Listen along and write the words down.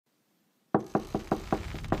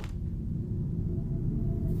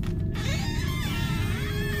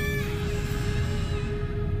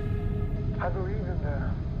I believe in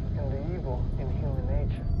the evil in human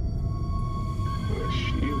nature.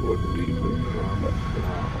 She wouldn't even vomit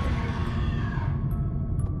now.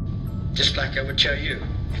 Just like I would tell you,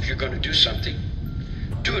 if you're going to do something,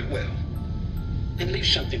 do it well. And leave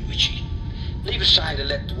something witchy. Leave a sign to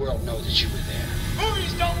let the world know that you were there.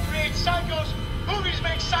 Movies don't create psychos. Movies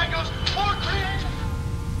make psychos more creative.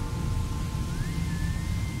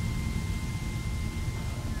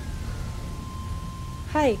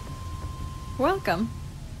 Hi, Welcome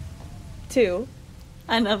to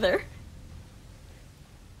another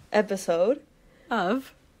episode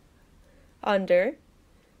of Under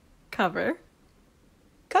Cover.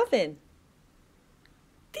 Coven.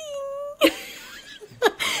 Ding!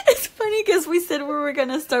 It's funny because we said we were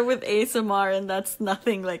gonna start with ASMR and that's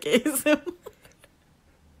nothing like ASMR.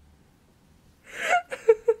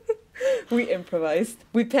 We improvised.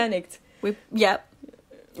 We panicked. Yep.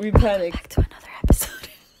 We panicked. Back to another episode.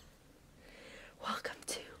 Welcome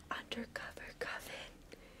to Undercover Coven.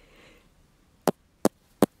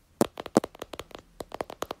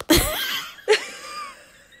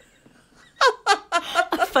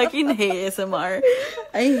 I fucking hate ASMR.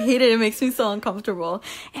 I hate it. It makes me so uncomfortable.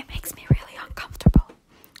 It makes me really uncomfortable.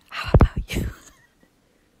 How about you?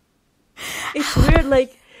 It's weird,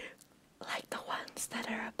 like the ones that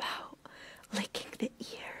are about licking the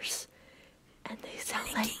ears, and they sound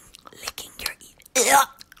Licking your ear.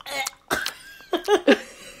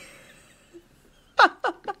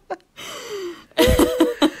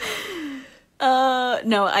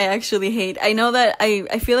 No, I actually hate. I know that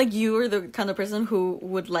I feel like you are the kind of person who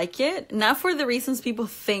would like it. Not for the reasons people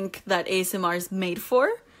think that ASMR is made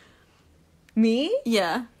for. Me?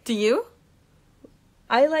 Yeah. Do you?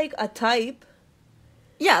 I like a type.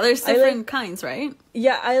 Yeah, there's different kinds, right?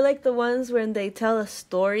 Yeah, I like the ones when they tell a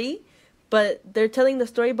story, but they're telling the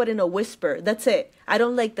story but in a whisper. That's it. I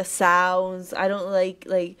don't like the sounds. I don't like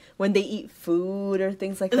when they eat food or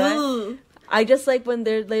things like that. Ugh. I just like when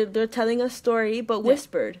they're telling a story but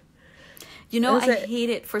whispered. You know, I hate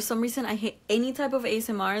it. For some reason, I hate any type of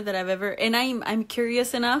ASMR that I've ever... And I'm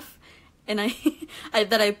curious enough, and I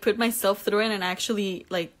that I put myself through it and actually,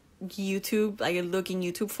 like, look in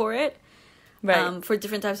YouTube for it. Right. For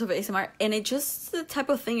different types of ASMR. And it just... The type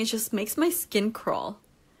of thing, it just makes my skin crawl.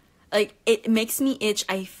 Like, it makes me itch.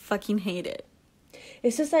 I fucking hate it.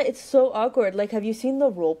 It's just that it's so awkward. Like, have you seen the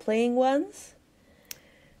role-playing ones?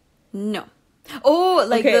 No. Oh,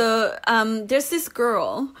 like Okay. there's this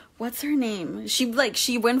girl. What's her name? She went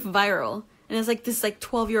viral, and it's like this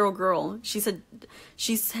 12-year-old girl. She said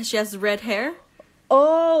she has red hair.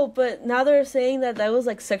 Oh, but now they're saying that was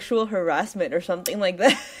like sexual harassment or something like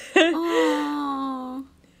that. Oh.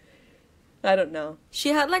 I don't know. She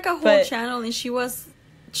had like a whole channel, and she was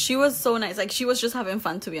so nice. Like, she was just having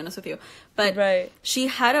fun, to be honest with you. But right. She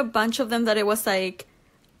had a bunch of them that it was like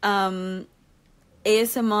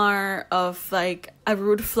ASMR of like a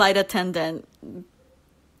rude flight attendant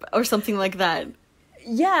or something like that.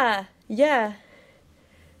 Yeah.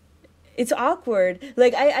 It's awkward.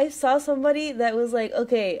 Like, I saw somebody that was like,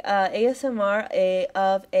 okay, ASMR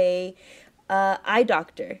of a eye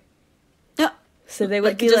doctor. So they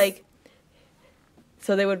would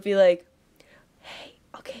So they would be like, hey,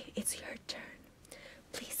 okay, it's your turn.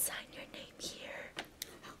 Please sign your name here.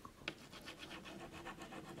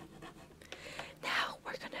 Now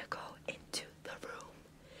we're gonna go into the room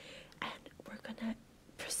and we're gonna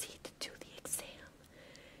proceed to do the exam.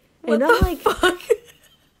 What the fuck?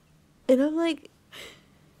 And I'm like,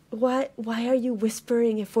 why are you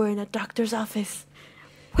whispering if we're in a doctor's office?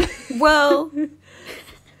 Well,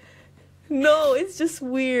 no, it's just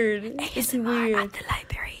weird. It's ASMR weird. at the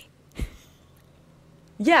library.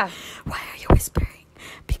 Yeah. Why are you whispering?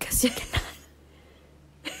 Because you cannot.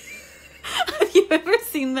 Have you ever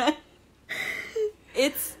seen that?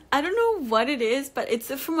 I don't know what it is, but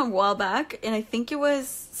it's from a while back, and I think it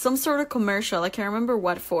was some sort of commercial. I can't remember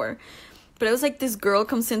what for. But it was like this girl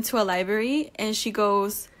comes into a library, and she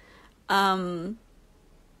goes,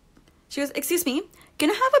 excuse me, can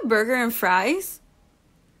I have a burger and fries?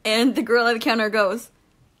 And the girl at the counter goes,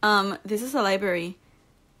 this is a library.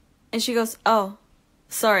 And she goes, oh,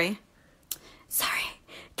 sorry,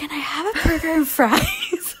 can I have a burger and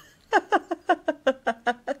fries? But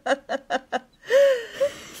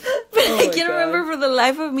I can't remember for the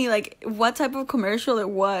life of me, like, what type of commercial it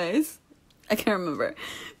was. I can't remember.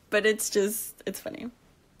 But it's funny.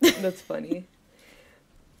 That's funny.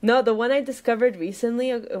 No, the one I discovered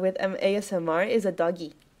recently with ASMR is a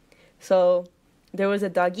doggy. So there was a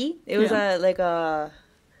doggy. It was I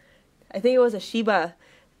think it was a Shiba,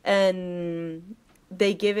 and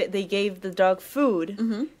they gave the dog food,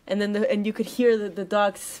 Mm-hmm. and then you could hear the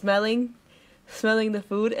dog smelling smelling the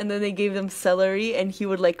food, and then they gave them celery, and he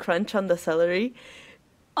would like crunch on the celery,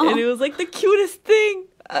 and it was like the cutest thing.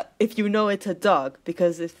 If you know it's a dog,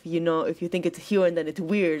 because if you think it's a human, then it's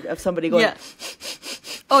weird of somebody going. Yeah.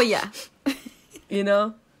 Oh yeah. You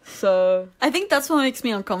know, so I think that's what makes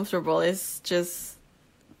me uncomfortable. Is just,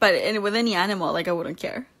 but with any animal, like I wouldn't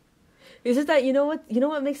care. It's just that you know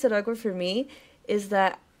what makes it awkward for me is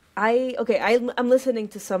that I'm listening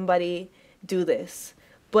to somebody do this,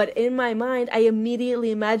 but in my mind I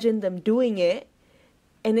immediately imagine them doing it,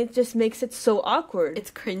 and it just makes it so awkward.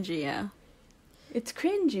 It's cringy, yeah. It's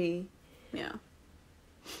cringy. Yeah.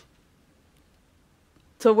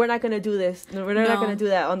 So we're not gonna do this. We're not gonna do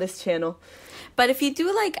that on this channel. But if you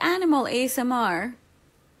do like animal ASMR,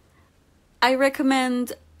 I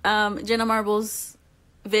recommend Jenna Marble's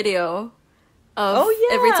video of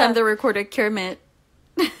every time they recorded Kermit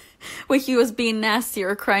when he was being nasty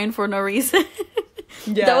or crying for no reason.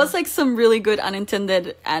 Yeah. That was like some really good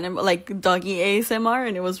unintended animal, like doggy ASMR,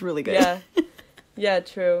 and it was really good. Yeah. Yeah,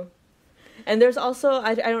 true. And there's also,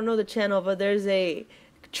 I don't know the channel, but there's a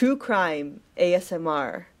true crime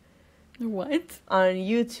ASMR. What? On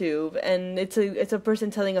YouTube, and it's a person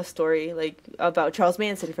telling a story, like, about Charles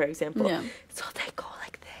Manson, for example. Yeah. So they go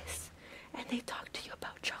like this, and they talk to you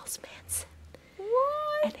about Charles Manson.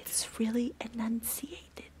 What? And it's really enunciated.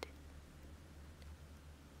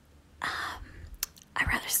 I'd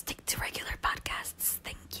rather stick to regular podcasts.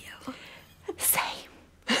 Thank you. Same.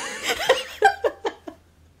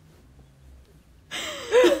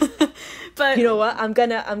 But you know what? I'm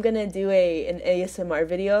gonna do an ASMR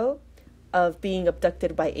video of being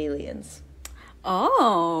abducted by aliens.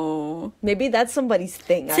 Oh. Maybe that's somebody's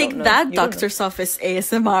thing. Take that, doctor's office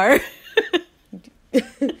ASMR.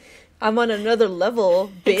 I'm on another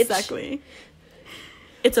level, bitch. Exactly.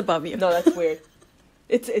 It's above you. No, that's weird.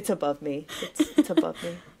 It's above me. It's above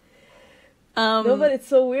me. No, but it's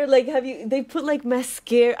so weird. Like, they put like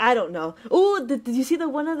mascara? I don't know. Oh, did you see the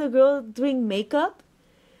one of the girl doing makeup?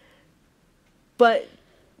 But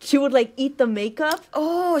she would like eat the makeup.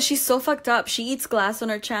 Oh, she's so fucked up. She eats glass on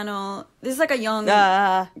her channel. This is like a young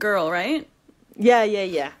girl, right? Yeah.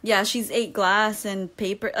 Yeah, she's ate glass and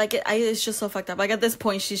paper. Like, it's just so fucked up. Like, at this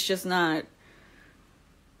point, she's just not.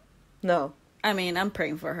 No. I mean, I'm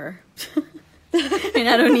praying for her. I mean,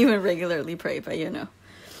 I don't even regularly pray, but you know.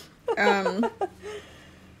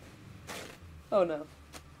 Oh no.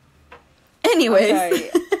 Anyways,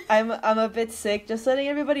 I'm sorry. I'm a bit sick. Just letting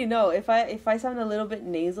everybody know, if I sound a little bit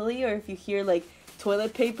nasally, or if you hear like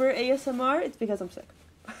toilet paper ASMR, it's because I'm sick.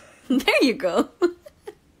 There you go.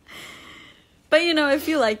 But you know, if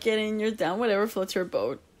you like it and you're down, whatever floats your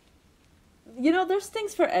boat. You know, there's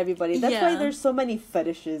things for everybody. That's why there's so many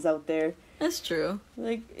fetishes out there. That's true.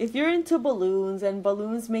 Like, if you're into balloons and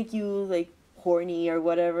balloons make you like horny or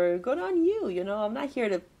whatever, good on you. You know, I'm not here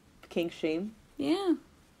to kink shame. Yeah.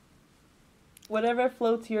 Whatever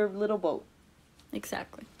floats your little boat.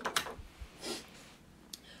 Exactly.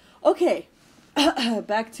 Okay.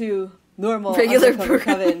 Back to normal regular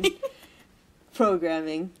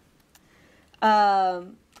programming. I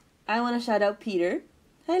want to shout out Peter.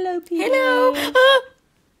 Hello, Peter. Hello.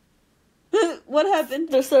 What happened?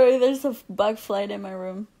 There's a bug flight in my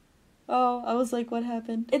room. Oh, I was like, what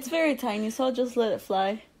happened? It's very tiny, so I'll just let it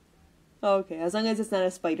fly. Oh, okay, as long as it's not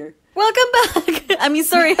a spider. Welcome back. I mean,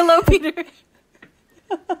 sorry. Hello, Peter.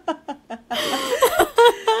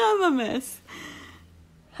 I'm a mess.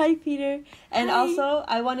 Hi, Peter. And Hi. Also,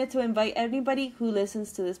 I wanted to invite anybody who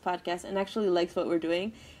listens to this podcast and actually likes what we're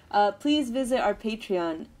doing. Please visit our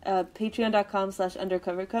Patreon,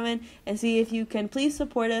 patreon.com/undercovercoven, and see if you can please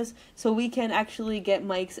support us so we can actually get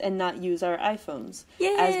mics and not use our iPhones,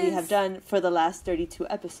 as we have done for the last 32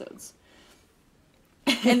 episodes.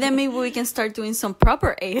 And then maybe we can start doing some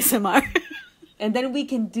proper ASMR. And then we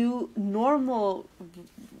can do normal,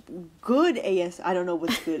 good AS. I don't know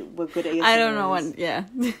what's good. What good ASMR I don't know is. what. Yeah.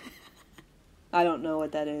 I don't know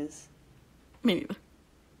what that is. Me neither.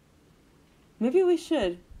 Maybe we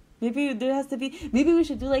should. Maybe there has to be. Maybe we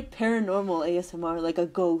should do like paranormal ASMR, like a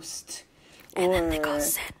ghost. And then the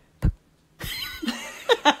ghost said.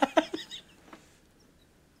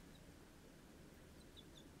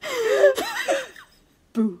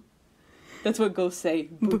 Boo. That's what ghosts say.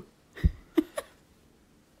 Boo.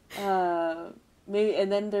 Maybe,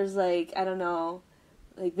 and then there's like, I don't know,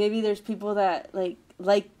 like maybe there's people that like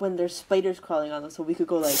when there's spiders crawling on them, so we could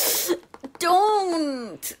go like.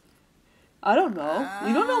 Don't. I don't know.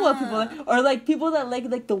 You don't know what people like, or like people that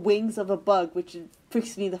like the wings of a bug, which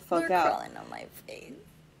freaks me the fuck They're out. crawling on my face.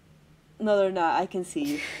 No, they're not. I can see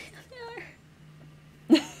you.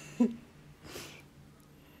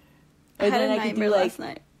 I had a nightmare last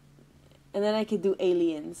night. And then I could do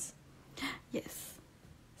aliens. Yes.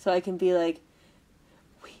 So I can be like,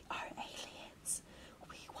 we are aliens.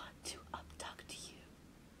 We want to abduct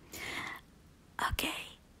you. Okay.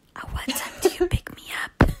 What time do you pick me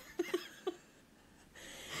up?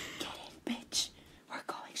 Get in, bitch. We're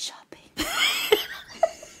going shopping.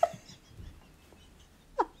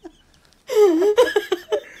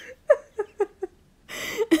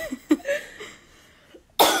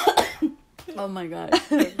 Oh my god.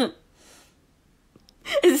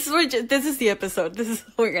 This is the episode. This is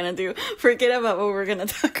what we're gonna do. Forget about what we're gonna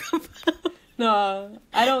talk about. No,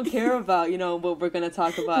 I don't care about, what we're going to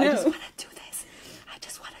talk about. No. I just want to do this. I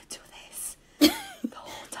just want to do this the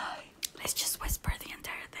whole time. Let's just whisper the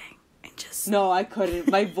entire thing and just... No, I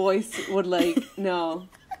couldn't. My voice would no,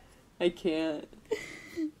 I can't.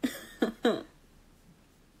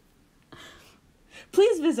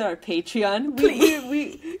 Please visit our Patreon.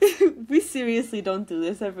 We seriously don't do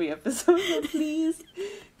this every episode, so please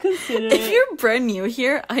consider it. If you're brand new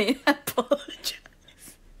here, I apologize.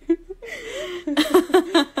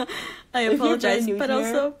 I apologize, but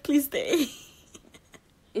also please stay.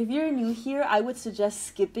 If you're new here, I would suggest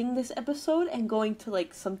skipping this episode and going to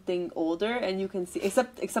something older, and you can see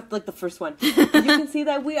except the first one. You can see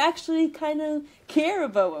that we actually kind of care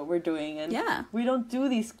about what we're doing, and we don't do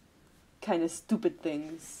these kind of stupid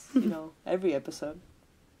things, every episode.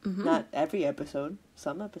 Mm-hmm. Not every episode,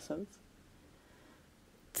 some episodes.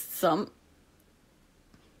 Some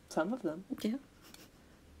of them. Yeah.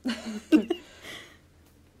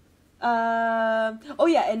 Oh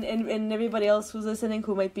yeah, and everybody else who's listening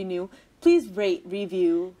who might be new, please rate,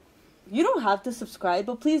 review. You don't have to subscribe,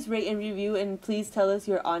 but please rate and review, and please tell us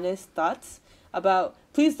your honest thoughts about...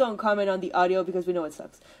 Please don't comment on the audio because we know it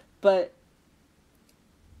sucks. But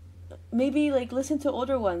maybe listen to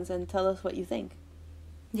older ones and tell us what you think.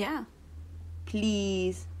 Yeah.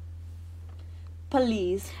 Please.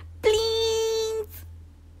 Please. Please.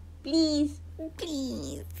 Please.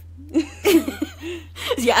 Please.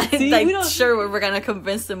 Yeah, See, sure we're gonna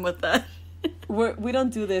convince them with that. We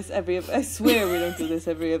don't do this I swear we don't do this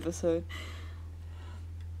every episode.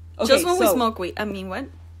 Okay, just when we smoke weed. I mean, what?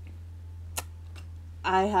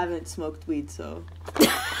 I haven't smoked weed, so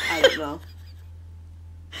I don't know.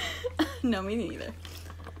 No, me neither.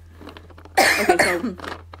 Okay, so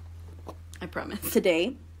I promise.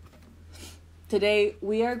 Today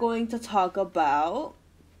we are going to talk about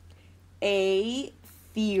a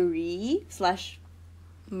theory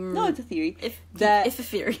no, it's a theory. It's a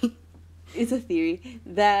theory. It's a theory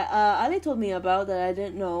that Ale told me about that I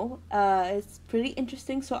didn't know. It's pretty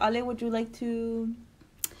interesting. So Ale, would you like to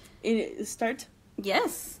start?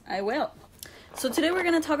 Yes, I will. So today we're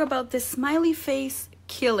going to talk about the smiley face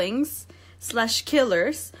killings /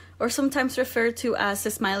 killers, or sometimes referred to as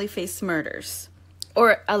the smiley face murders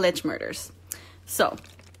or alleged murders. So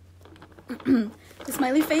the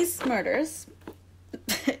smiley face murders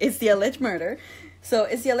is the alleged murder. So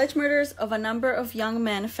it's the alleged murders of a number of young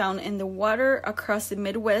men found in the water across the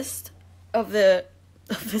Midwest of the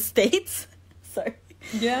States. Sorry.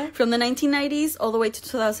 Yeah. From the 1990s all the way to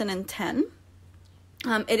 2010.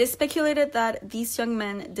 It is speculated that these young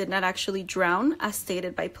men did not actually drown, as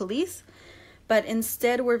stated by police, but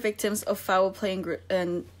instead were victims of foul play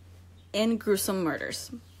and gruesome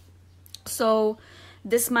murders. So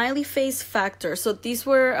the smiley face factor. So these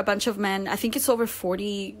were a bunch of men. I think it's over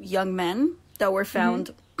 40 young men that were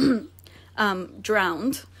found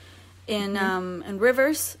drowned in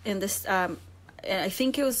rivers in this. I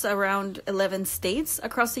think it was around 11 states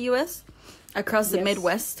across the U.S., across the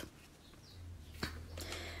Midwest.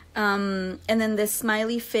 And then the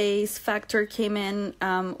smiley face factor came in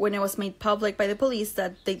when it was made public by the police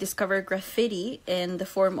that they discovered graffiti in the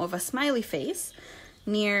form of a smiley face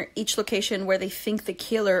near each location where they think the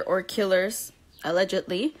killer or killers,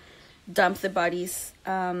 allegedly, dumped the bodies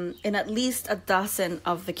in at least a dozen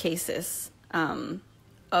of the cases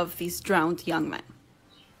of these drowned young men.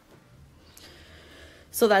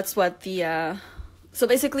 So that's what the... So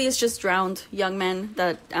basically it's just drowned young men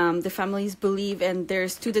that the families believe, and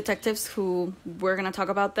there's 2 detectives who, we're going to talk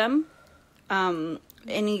about them, in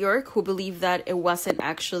New York, who believe that it wasn't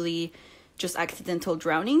actually just accidental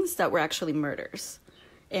drownings, that were actually murders.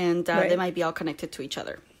 And they might be all connected to each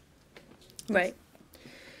other. Right.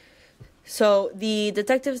 So the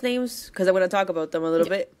detectives' names, because I want to talk about them a little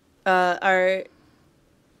bit, are...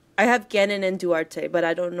 I have Gannon and Duarte, but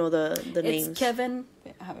I don't know the names. It's Kevin...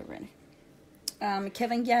 I have it ready.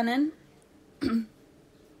 Kevin Gannon. And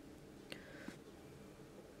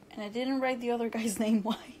I didn't write the other guy's name.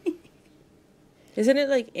 Why? Isn't it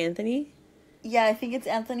like Anthony? Yeah, I think it's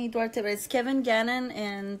Anthony Duarte, but it's Kevin Gannon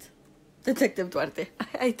and Detective Duarte.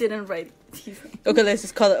 I didn't write Okay, let's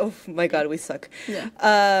just call it. Oh my God, we suck. Yeah.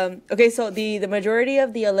 Okay, so the majority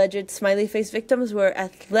of the alleged smiley face victims were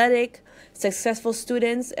athletic, successful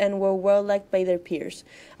students and were well liked by their peers.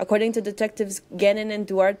 According to detectives Gannon and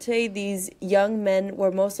Duarte, these young men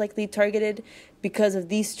were most likely targeted because of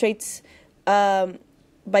these traits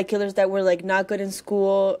by killers that were like not good in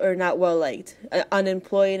school or not well liked,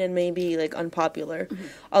 unemployed and maybe like unpopular.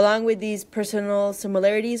 Along with these personal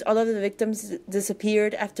similarities, all of the victims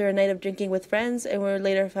disappeared after a night of drinking with friends and were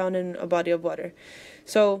later found in a body of water.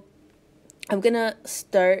 So I'm gonna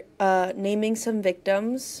start naming some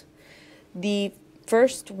victims. The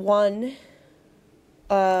first one,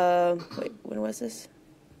 wait, when was this?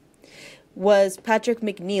 Was Patrick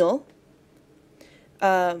McNeil.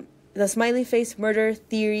 The smiley face murder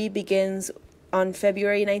theory begins on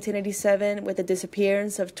February 1987 with the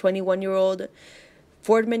disappearance of 21-year-old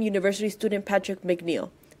Fordham University student Patrick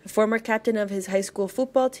McNeil. A former captain of his high school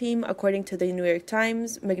football team, according to the New York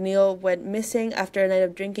Times, McNeil went missing after a night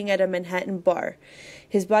of drinking at a Manhattan bar.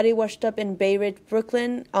 His body washed up in Bay Ridge,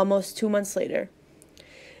 Brooklyn, almost 2 months later.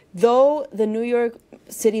 Though the New York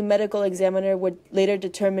City medical examiner would later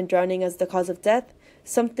determine drowning as the cause of death,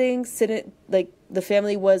 something like the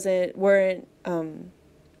family weren't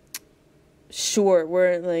sure,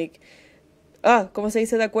 weren't like, ¿cómo se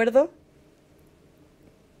dice de acuerdo?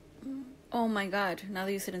 Oh my God. Now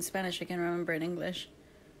that you said in Spanish, I can remember in English.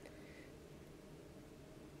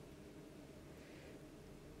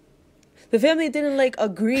 The family didn't like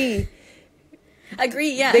agree.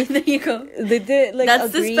 Agree, yeah. There you go. They did like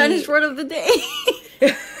That's agree. the Spanish word of the day.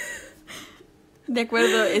 De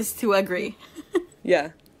acuerdo is to agree.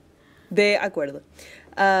 Yeah. De acuerdo.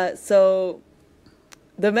 So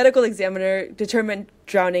the medical examiner determined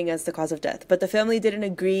drowning as the cause of death, but the family didn't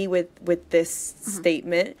agree with this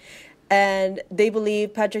statement, and they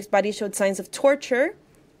believe Patrick's body showed signs of torture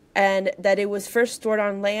and that it was first stored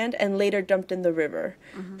on land and later dumped in the river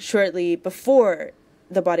shortly before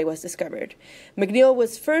the body was discovered. McNeil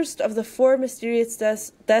was first of the 4 mysterious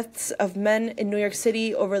deaths of men in New York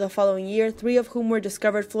City over the following year, 3 of whom were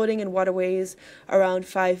discovered floating in waterways around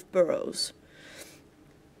 5 boroughs.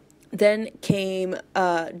 Then came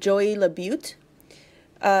Joey LaBute.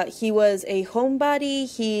 He was a homebody.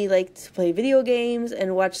 He liked to play video games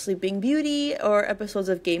and watch Sleeping Beauty or episodes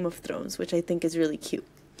of Game of Thrones, which I think is really cute.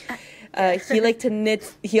 He liked to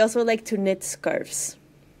knit. He also liked to knit scarves.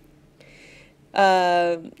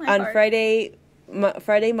 On Friday, March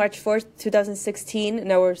 4th, 2016,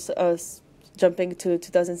 now we're jumping to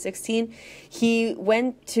 2016, he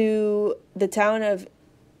went on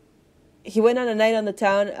a night on the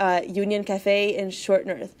town Union Cafe in Short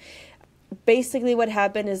North. Basically what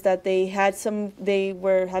happened is that they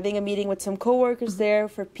were having a meeting with some coworkers there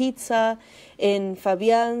for pizza in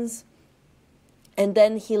Fabian's, and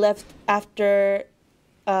then he left after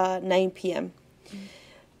 9 p.m.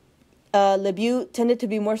 LeBute tended to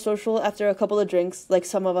be more social after a couple of drinks, like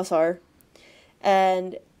some of us are.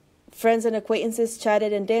 And friends and acquaintances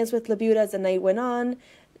chatted and danced with LeBute as the night went on.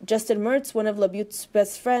 Justin Mertz, one of LeBute's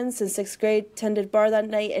best friends since 6th grade, tended bar that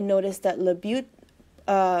night and noticed LeBute,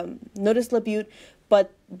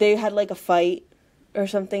 but they had like a fight or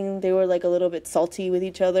something. They were like a little bit salty with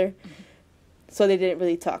each other, so they didn't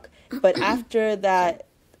really talk. But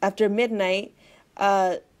after midnight,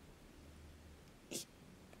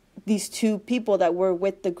 these 2 people that were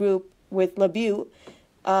with the group with LeBute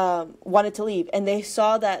wanted to leave, and they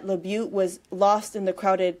saw that LeBute was lost in the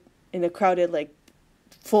crowded like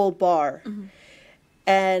full bar,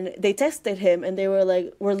 and they texted him and they were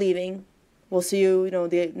like, "We're leaving, we'll see you,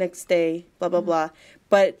 the next day, blah blah blah."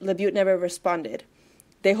 But LeBute never responded.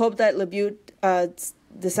 They hoped that LeBute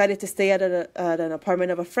decided to stay at an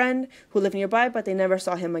apartment of a friend who lived nearby, but they never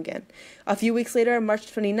saw him again. A few weeks later, on March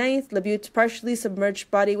 29th, LeBute's partially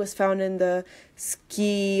submerged body was found in the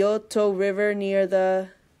Scioto River near the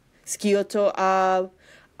Scioto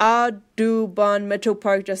Audubon Metro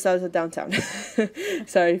Park just south of downtown.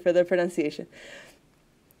 Sorry for the pronunciation.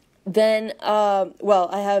 Then, I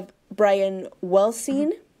have Brian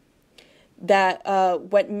Welsing that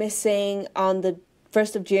went missing on the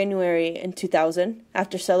 1st of January in 2000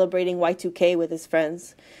 after celebrating Y2K with his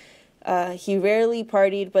friends. He rarely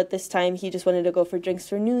partied, but this time he just wanted to go for drinks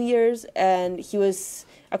for New Year's, and he was,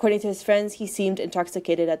 according to his friends, he seemed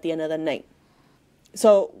intoxicated at the end of the night.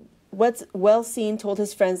 So Welsing told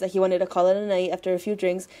his friends that he wanted to call it a night after a few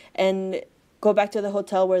drinks and go back to the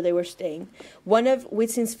hotel where they were staying. One of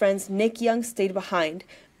Welsing's friends, Nick Young, stayed behind.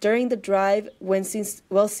 During the drive,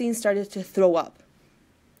 Welsing started to throw up.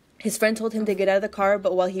 His friend told him to get out of the car,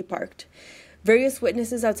 but while he parked. Various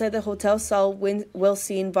witnesses outside the hotel saw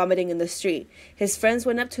Wilson vomiting in the street. His friends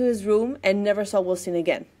went up to his room and never saw Wilson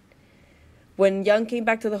again. When Young came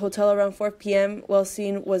back to the hotel around 4 p.m.,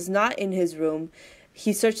 Wilson was not in his room.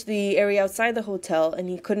 He searched the area outside the hotel, and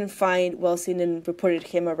he couldn't find Wilson and reported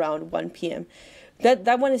him around 1 p.m.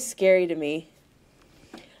 That one is scary to me.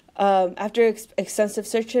 After extensive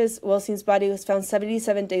searches, Wilson's body was found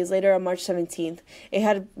 77 days later on March 17th. It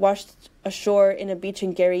had washed ashore in a beach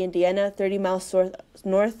in Gary, Indiana, 30 miles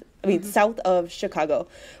south of Chicago.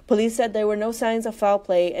 Police said there were no signs of foul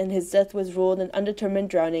play, and his death was ruled an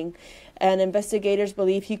undetermined drowning. And investigators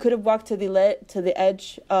believe he could have walked to the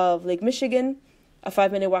edge of Lake Michigan, a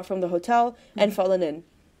 5-minute walk from the hotel, and fallen in.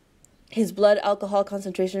 His blood alcohol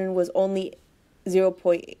concentration was only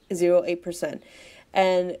 0.08%.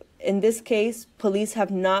 And in this case, police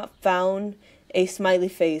have not found a smiley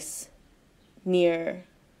face near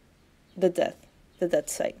the death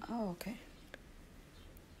site. Oh, okay.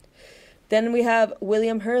 Then we have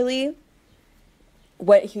William Hurley,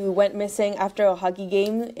 who went missing after a hockey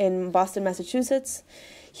game in Boston, Massachusetts.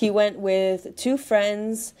 He went with 2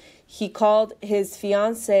 friends. He called his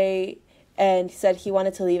fiancée and said he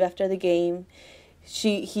wanted to leave after the game.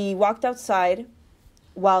 He walked outside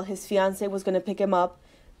while his fiancée was going to pick him up,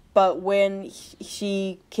 but when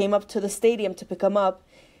she came up to the stadium to pick him up,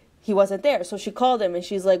 he wasn't there. So she called him and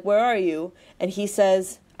she's like, "Where are you?" And he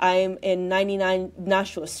says, "I'm in 99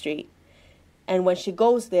 Nashua Street." And when she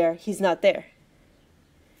goes there, he's not there.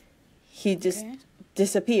 He just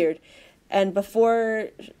disappeared. And before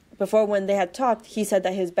when they had talked, he said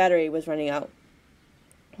that his battery was running out.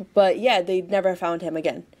 But yeah, they never found him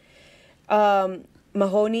again.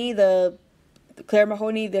 Claire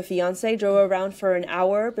Mahoney, the fiancée, drove around for an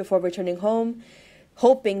hour before returning home,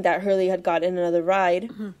 hoping that Hurley had gotten another ride.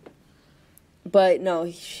 Mm-hmm. But no,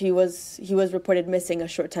 he was reported missing a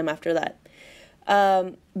short time after that.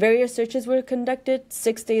 Various searches were conducted.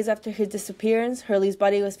 6 days after his disappearance, Hurley's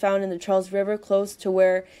body was found in the Charles River close to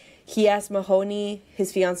where he asked Mahoney,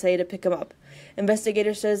 his fiancée, to pick him up.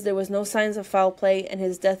 Investigators says there was no signs of foul play and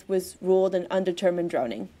his death was ruled an undetermined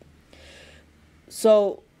drowning.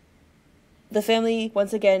 So the family,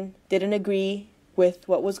 once again, didn't agree with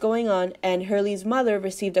what was going on, and Hurley's mother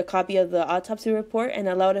received a copy of the autopsy report and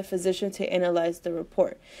allowed a physician to analyze the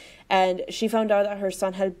report. And she found out that her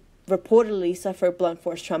son had reportedly suffered blunt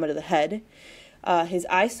force trauma to the head, his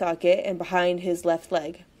eye socket, and behind his left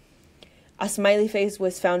leg. A smiley face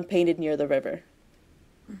was found painted near the river.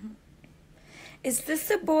 Mm-hmm. Is this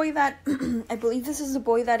the boy that... I believe this is the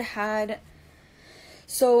boy that had...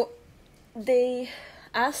 So, they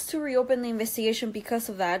asked to reopen the investigation because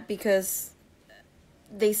of that, because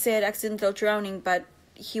they said accidental drowning, but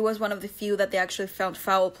he was one of the few that they actually found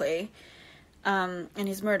foul play in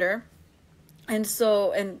his murder. And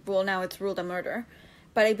so, well, now it's ruled a murder.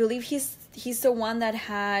 But I believe he's the one that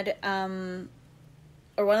had,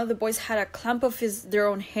 or one of the boys had a clump of their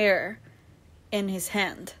own hair in his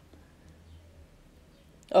hand.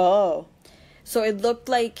 Oh. So it looked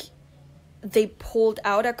like they pulled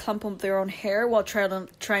out a clump of their own hair while trying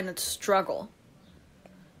to struggle.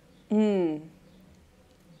 And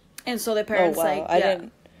so the parents I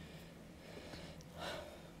didn't.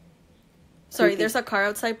 Sorry, Creepy. there's a car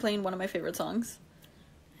outside playing one of my favorite songs.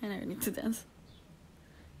 And I need to dance.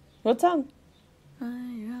 What song?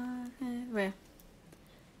 Where?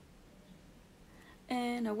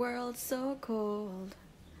 In a world so cold,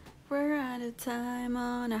 we're out of time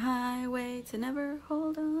on a highway to never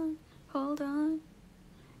hold on.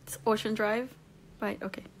 It's Ocean Drive, right?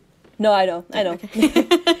 Okay. No, I know. Okay.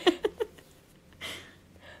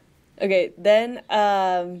 Okay, then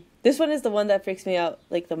this one is the one that freaks me out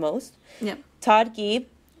like the most. Yeah. Todd Gieb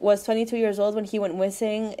was 22 years old when he went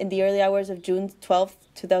missing in the early hours of June 12th,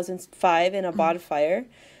 2005 in a bonfire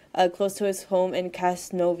close to his home in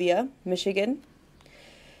Casnovia, Michigan.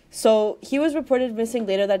 So he was reported missing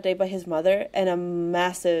later that day by his mother, and a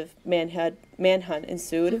massive manhunt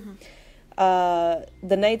ensued. The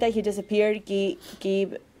night that he disappeared,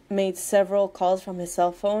 Gieb made several calls from his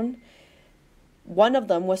cell phone. One of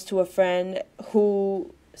them was to a friend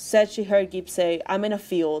who said she heard Gieb say, "I'm in a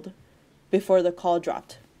field," before the call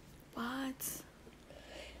dropped. What?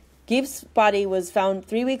 Gieb's body was found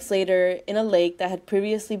 3 weeks later in a lake that had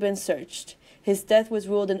previously been searched. His death was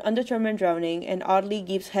ruled an undetermined drowning, and oddly,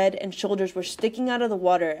 Gieb's head and shoulders were sticking out of the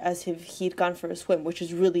water as if he'd gone for a swim, which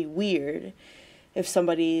is really weird if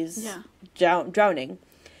somebody's drowning.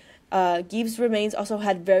 Gieb's remains also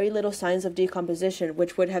had very little signs of decomposition,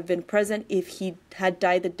 which would have been present if he had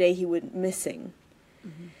died the day he went missing.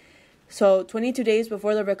 So, 22 days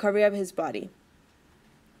before the recovery of his body.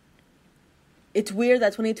 It's weird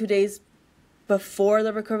that 22 days before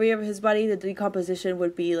the recovery of his body, the decomposition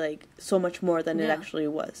would be like so much more than it actually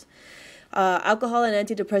was. Alcohol and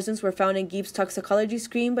antidepressants were found in Gieb's toxicology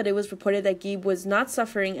screen, but it was reported that Gieb was not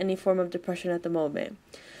suffering any form of depression at the moment.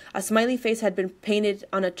 A smiley face had been painted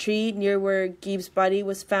on a tree near where Gieb's body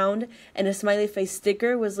was found, and a smiley face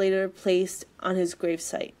sticker was later placed on his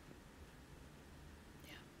gravesite.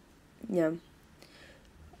 Yeah.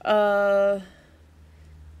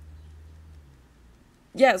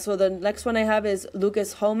 Yeah, so the next one I have is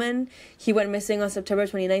Lucas Holman. He went missing on September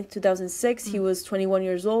 29th, 2006. He was 21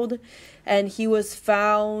 years old, and he was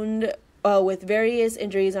found with various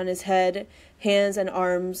injuries on his head, hands, and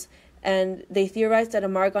arms, and they theorized that a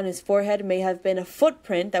mark on his forehead may have been a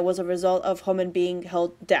footprint that was a result of Holman being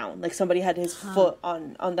held down, like somebody had his foot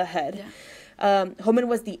on the head. Yeah. Holman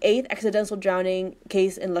was the 8th accidental drowning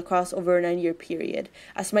case in La Crosse over a 9-year period.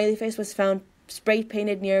 A smiley face was found spray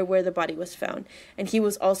painted near where the body was found, and he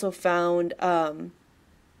was also found on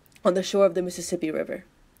the shore of the Mississippi River.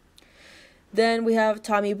 Then we have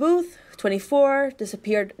Tommy Booth, 24,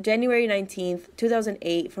 disappeared January 19th,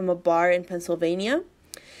 2008 from a bar in Pennsylvania.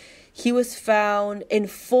 He was found in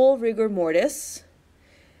full rigor mortis.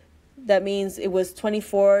 That means it was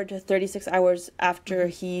 24 to 36 hours after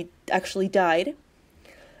he actually died.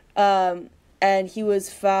 And he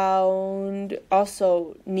was found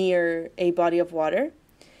also near a body of water.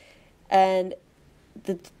 And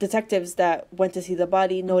the detectives that went to see the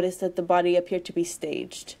body noticed that the body appeared to be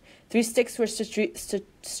staged. 3 sticks were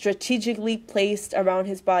strategically placed around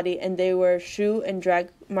his body, and there were shoe and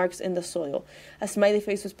drag marks in the soil. A smiley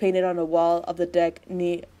face was painted on a wall of the deck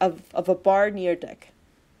of a bar near deck.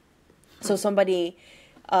 So somebody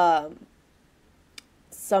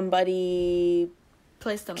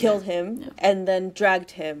placed him killed there. him and then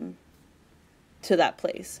dragged him to that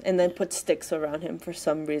place and then put sticks around him for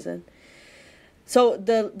some reason. So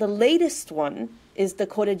the latest one is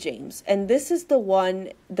Dakota James, and this is the one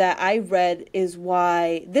that I read that is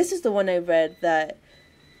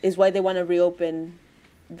why they want to reopen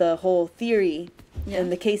the whole theory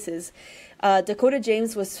and the cases. Dakota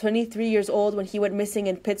James was 23 years old when he went missing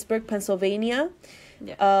in Pittsburgh, Pennsylvania,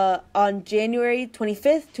 on January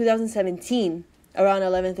 25th, 2017, around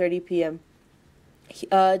 11:30 p.m.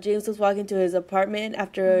 James was walking to his apartment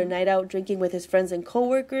after a night out drinking with his friends and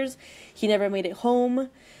coworkers. He never made it home.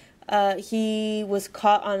 He was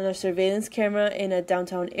caught on a surveillance camera in a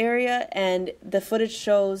downtown area, and the footage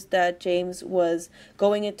shows that James was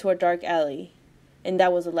going into a dark alley, and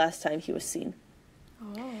that was the last time he was seen.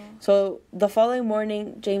 So the following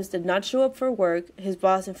morning, James did not show up for work. His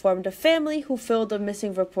boss informed a family, who filled a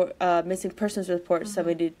missing persons report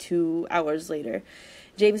 72 hours later.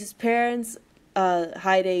 James's parents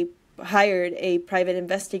hired a private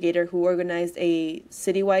investigator who organized a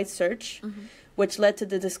citywide search, which led to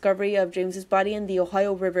the discovery of James's body in the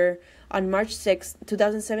Ohio River on March 6,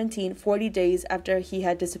 2017, 40 days after he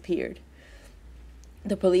had disappeared.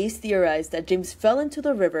 The police theorized that James fell into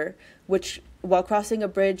the river, while crossing a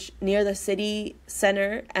bridge near the city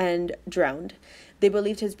center, and drowned. They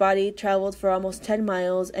believed his body traveled for almost 10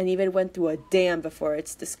 miles and even went through a dam before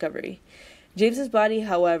its discovery. James's body,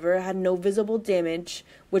 however, had no visible damage,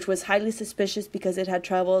 which was highly suspicious because it had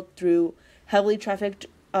traveled through a heavily trafficked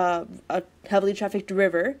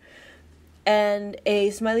river, and a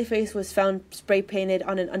smiley face was found spray painted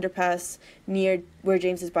on an underpass near where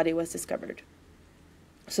James's body was discovered.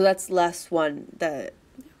 So that's the last one that,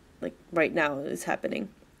 like, right now is happening.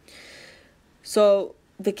 So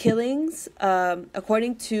the killings,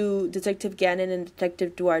 according to Detective Gannon and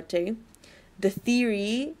Detective Duarte, the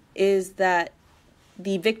theory is that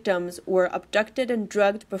the victims were abducted and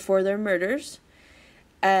drugged before their murders,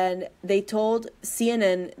 and they told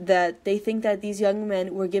CNN that they think that these young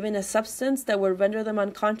men were given a substance that would render them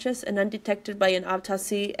unconscious and undetected by an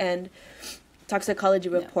autopsy and toxicology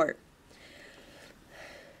report.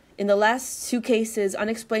 In the last 2 cases,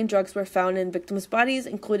 unexplained drugs were found in victims' bodies,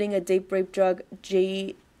 including a date rape drug,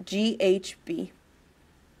 GHB.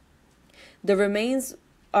 The remains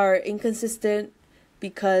are inconsistent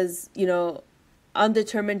because,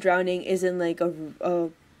 undetermined drowning isn't like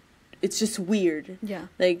it's just weird. Yeah.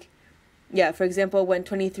 Like, yeah, for example, when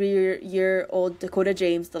 23-year-old Dakota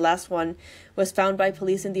James, the last one, was found by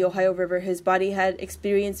police in the Ohio River, his body had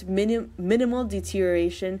experienced minimal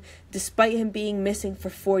deterioration despite him being missing for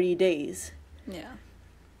 40 days. Yeah.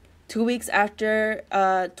 2 weeks after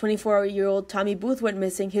 24-year-old Tommy Booth went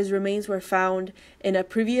missing, his remains were found in a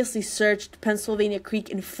previously searched Pennsylvania creek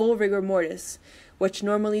in full rigor mortis, which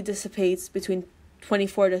normally dissipates between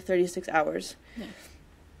 24 to 36 hours. Yeah.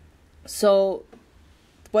 So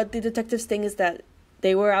what the detectives think is that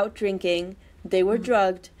they were out drinking, they were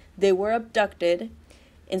drugged, they were abducted.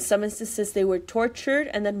 In some instances, they were tortured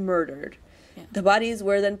and then murdered. Yeah. The bodies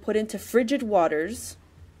were then put into frigid waters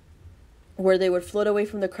where they would float away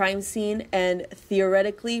from the crime scene and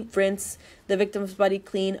theoretically rinse the victim's body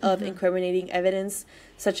clean of incriminating evidence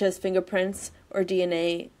such as fingerprints or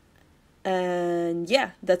DNA. And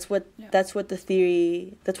that's what the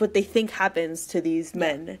theory, that's what they think happens to these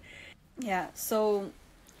men. Yeah, so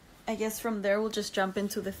I guess from there we'll just jump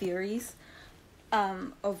into the theories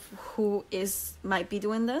of who might be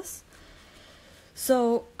doing this.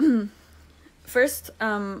 So first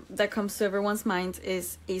that comes to everyone's mind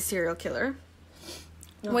is a serial killer,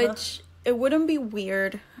 which it wouldn't be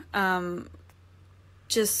weird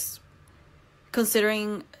just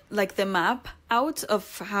considering like the map out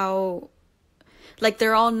of how like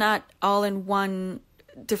they're all not all in one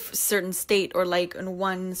certain state or like in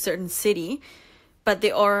one certain city, but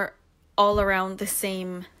they are all around the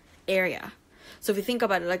same area. So if you think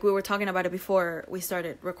about it, like we were talking about it before we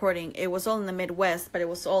started recording, it was all in the Midwest, but it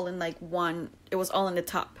was all in like it was all in the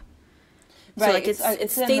top. Right. So like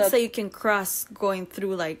it's states that you can cross going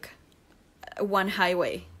through like one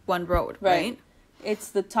highway, one road, right? It's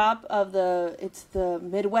the top of it's the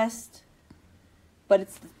Midwest, but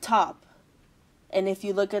it's the top. And if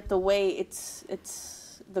you look at the way it's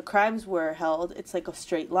the crimes were held, it's like a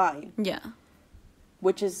straight line. Yeah.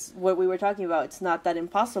 Which is what we were talking about. It's not that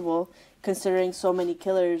impossible, considering so many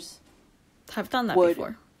killers have done that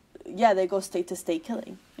before. Yeah, they go state to state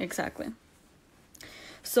killing. Exactly.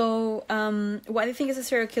 So, why I think it's a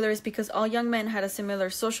serial killer is because all young men had a similar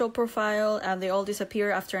social profile, and they all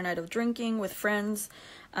disappear after a night of drinking with friends.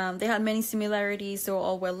 They had many similarities. They were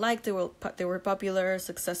all well liked. They were popular,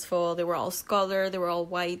 successful. They were all scholar. They were all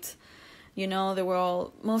white. You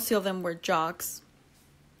know, mostly of them were jocks.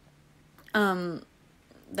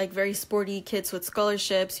 Like very sporty kids with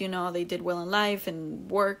scholarships. You know, they did well in life and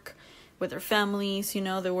work with their families. You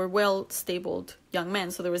know, they were well-stabled young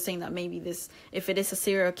men. So they were saying that maybe if it is a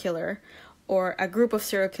serial killer or a group of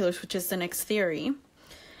serial killers, which is the next theory,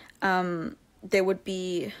 they would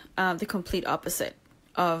be the complete opposite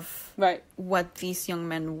of what these young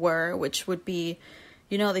men were, which would be,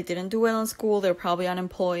 you know, they didn't do well in school. They were probably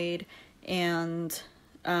unemployed, and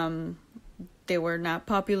they were not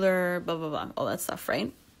popular, blah, blah, blah, all that stuff,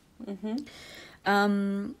 right?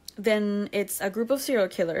 Then it's a group of serial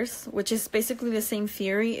killers, which is basically the same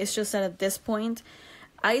theory. It's just that at this point,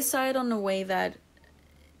 I saw it on a way that,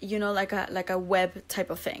 you know, like a web type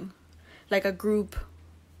of thing, like a group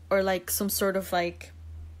or like some sort of like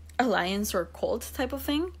alliance or cult type of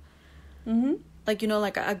thing. Like, you know,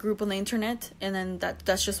 like a group on the internet, and then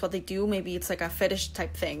that's just what they do. Maybe it's like a fetish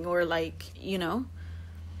type thing, or like, you know.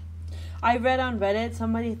 I read on Reddit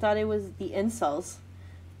somebody thought it was the incels,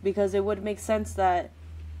 because it would make sense that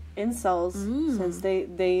incels, since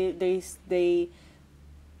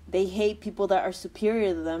they hate people that are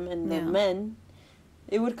superior to them and they're men,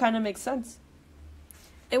 it would kind of make sense.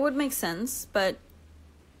 It would make sense, but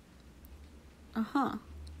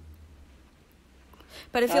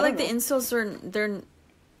but I feel like the incels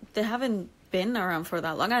they haven't been around for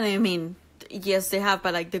that long. And I mean, yes, they have,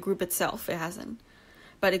 but like the group itself, it hasn't.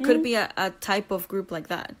 But it could be a type of group like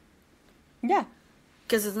that. Yeah.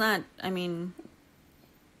 Because it's not, I mean,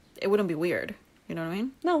 it wouldn't be weird. You know what I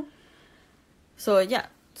mean? No. So, yeah.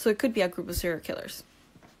 So it could be a group of serial killers.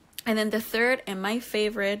 And then the third and my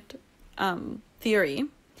favorite theory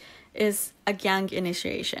is a gang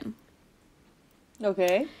initiation.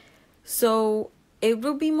 Okay. So it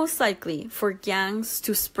will be most likely for gangs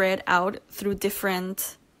to spread out through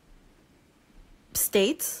different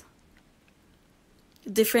states.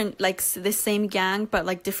 Different, like the same gang, but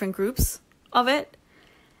like different groups of it.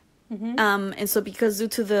 And so because due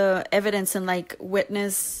to the evidence and like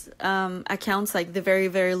witness accounts, like the very,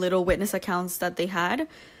 very little witness accounts that they had,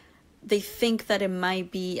 they think that it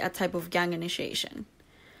might be a type of gang initiation.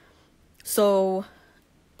 So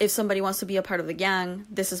if somebody wants to be a part of the gang,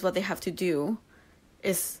 this is what they have to do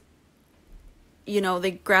is, you know,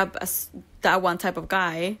 they grab that one type of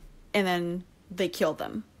guy and then they kill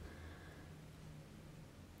them.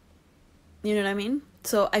 You know what I mean?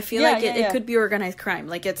 So I feel like it could be organized crime.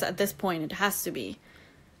 Like, it's at this point, it has to be.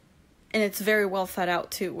 And it's very well thought out,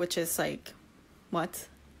 too, which is like, what?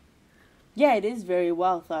 Yeah, it is very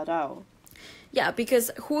well thought out. Yeah, because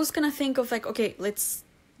who's going to think of, like, okay, let's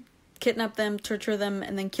kidnap them, torture them,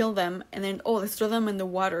 and then kill them, and then, let's throw them in the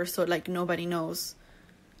water so, like, nobody knows.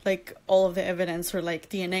 Like, all of the evidence or, like,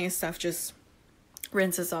 DNA and stuff just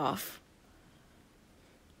rinses off.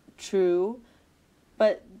 True.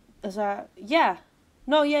 But, yeah.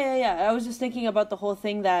 No, yeah. I was just thinking about the whole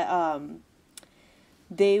thing that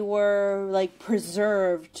they were like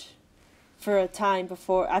preserved for a time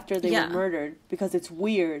after they were murdered, because it's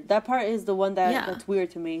weird. That part is the one that's weird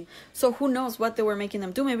to me. So who knows what they were making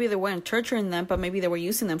them do? Maybe they weren't torturing them, but maybe they were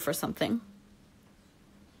using them for something.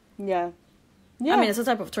 Yeah. I mean, it's a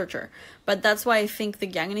type of torture, but that's why I think the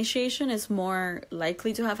gang initiation is more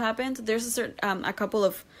likely to have happened. There's a couple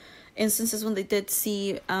of instances when they did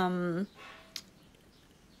see there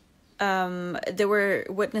were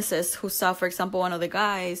witnesses who saw, for example, one of the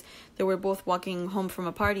guys. They were both walking home from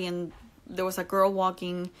a party, and there was a girl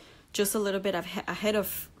walking just a little bit ahead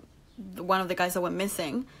of one of the guys that went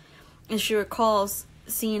missing, and she recalls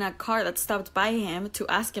seeing a car that stopped by him to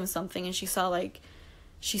ask him something, and she saw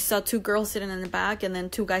two girls sitting in the back and then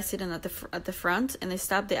two guys sitting at the front, and they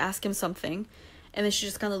stopped, they asked him something, and then she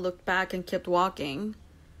just kind of looked back and kept walking,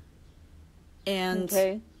 and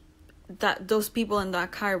that those people in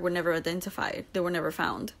that car were never identified. They were never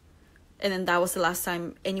found, and then that was the last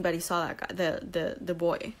time anybody saw that guy, the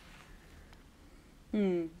boy.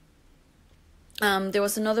 There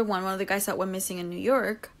was another one of the guys that went missing in New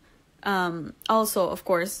York. Also, of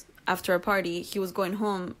course, after a party, he was going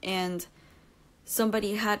home, and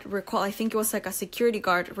somebody had recalled, I think it was like a security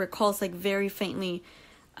guard, recalls like very faintly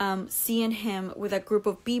seeing him with a group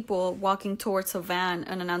of people walking towards a van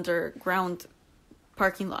in an underground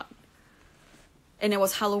parking lot. And it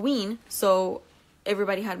was Halloween, so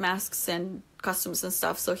everybody had masks and costumes and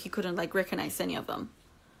stuff, so he couldn't like recognize any of them.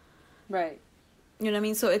 Right. You know what I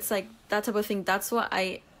mean? So it's like that type of thing. That's what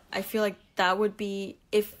I feel like that would be,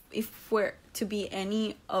 if we're to be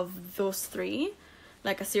any of those three,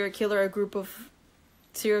 like a serial killer, a group of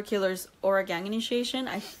serial killers, or a gang initiation,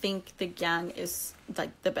 I think the gang is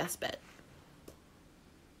like the best bet.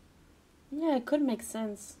 Yeah, it could make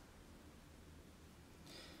sense.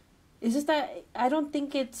 It's just that I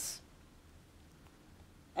think it's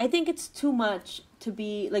too much to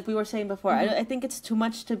be, like we were saying before, I think it's too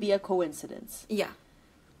much to be a coincidence. Yeah.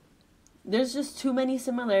 There's just too many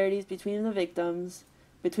similarities between the victims,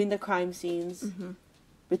 between the crime scenes,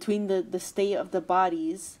 between the state of the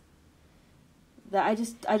bodies, that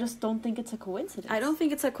I just don't think it's a coincidence. I don't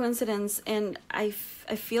think it's a coincidence, and I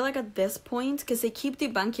feel like at this point, because they keep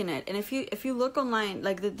debunking it, and if you look online,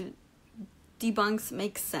 like the debunks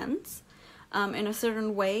make sense in a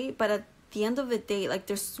certain way, but at the end of the day, like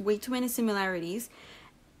there's way too many similarities.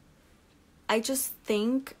 I just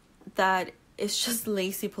think that it's just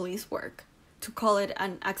lazy police work to call it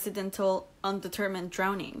an accidental, undetermined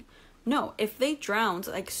drowning. No, if they drowned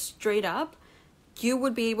like straight up, you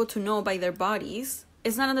would be able to know by their bodies.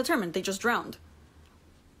 It's not undetermined, they just drowned.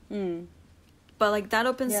 But like that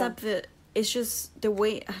opens up it's just the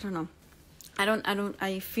way, I don't know.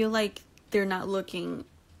 I feel like they're not looking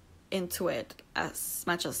into it as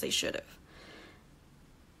much as they should have.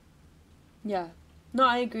 Yeah. No,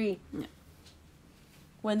 I agree. Yeah.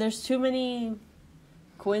 When there's too many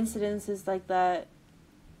coincidences like that,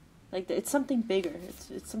 like it's something bigger.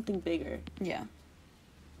 It's something bigger. Yeah.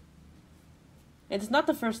 And it's not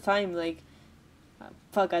the first time, like,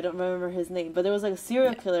 I don't remember his name, but there was like a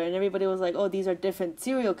serial killer, and everybody was like, oh, these are different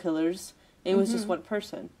serial killers. And it was just one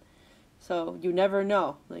person. So you never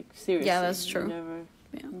know, like, seriously. Yeah, that's true.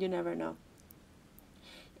 You never know.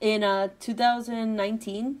 In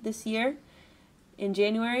 2019, this year, in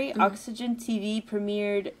January, Oxygen TV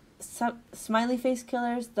premiered Smiley Face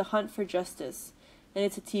Killers, The Hunt for Justice. And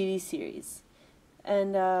it's a TV series.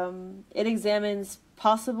 And it examines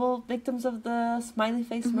possible victims of the Smiley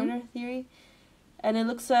Face murder theory. And it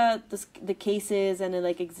looks at the cases, and it,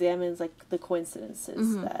 like, examines, like, the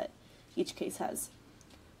coincidences that each case has.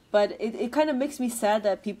 But it kind of makes me sad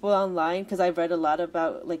that people online, because I've read a lot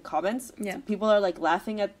about, like, comments. Yeah. People are, like,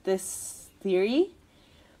 laughing at this theory.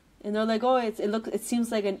 And they're like, oh, it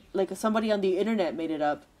seems like somebody on the internet made it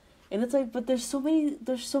up. And it's like, but there's so many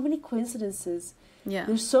coincidences. Yeah.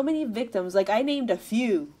 There's so many victims. Like, I named a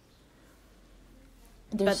few.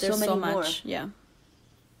 But there's so much more. Yeah.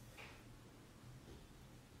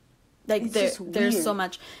 Like, there's so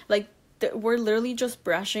much. Like, we're literally just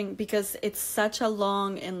brushing, because it's such a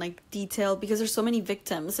long and, like, detailed, because there's so many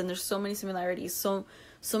victims and there's so many similarities, so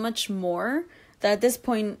much more, that at this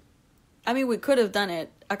point, I mean, we could have done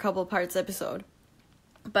it a couple parts episode,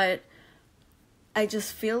 but I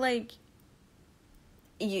just feel like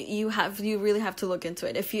you really have to look into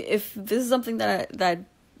it. If this is something that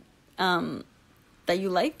you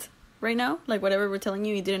liked right now, like whatever we're telling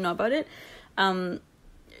you didn't know about it,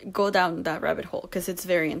 go down that rabbit hole, because it's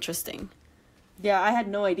very interesting. Yeah, I had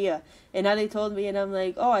no idea. And now they told me, and I'm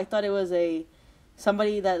like, oh, I thought it was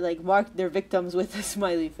somebody that, like, marked their victims with a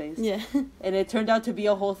smiley face. Yeah. And it turned out to be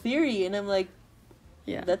a whole theory, and I'm like,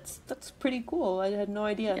 Yeah. That's pretty cool. I had no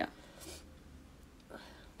idea. Yeah.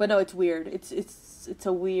 But no, it's weird. It's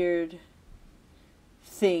a weird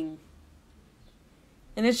thing.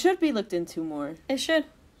 And it should be looked into more. It should.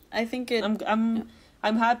 I think it...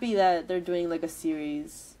 I'm happy that they're doing like a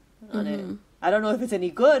series on it. Mm-hmm. I don't know if it's any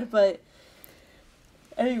good, but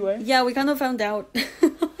anyway. Yeah, we kind of found out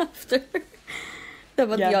after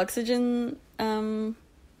about the Oxygen.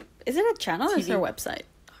 Is it a channel or is it a website?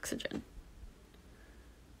 Oxygen.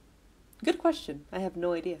 Good question. I have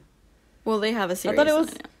no idea. Well, they have a series.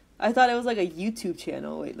 I thought it was like a YouTube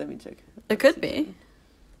channel. Wait, let me check. It could be.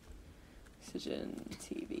 Oxygen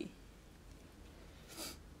TV.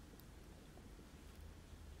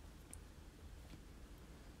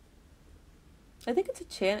 I think it's a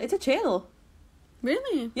channel. It's a channel.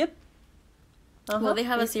 Really? Yep. Well, they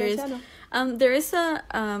have a series. There is a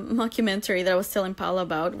mockumentary that I was telling Paula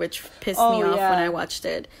about, which pissed me off when I watched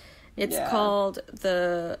it. It's called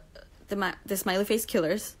the Smiley Face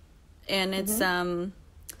Killers, and it's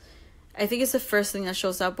I think it's the first thing that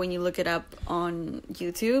shows up when you look it up on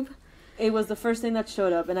YouTube. It was the first thing that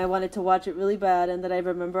showed up, and I wanted to watch it really bad, and then I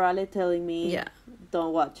remember Ale telling me,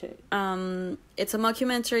 don't watch it. It's a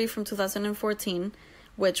mockumentary from 2014,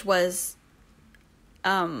 which was,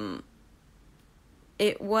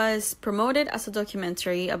 it was promoted as a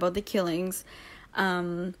documentary about the killings,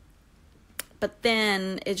 but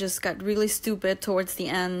then it just got really stupid towards the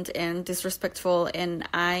end and disrespectful, and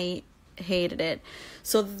I hated it.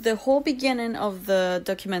 So the whole beginning of the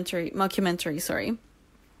mockumentary,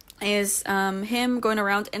 is him going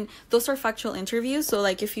around, and those are factual interviews, so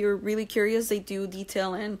like if you're really curious, they do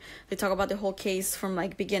detail and they talk about the whole case from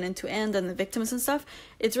like beginning to end and the victims and stuff.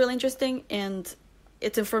 It's really interesting and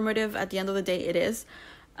it's informative. At the end of the day, it is.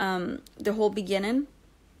 The whole beginning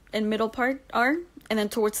and middle part are, and then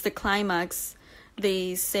towards the climax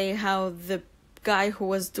they say how the guy who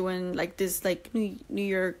was doing like this like New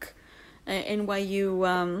York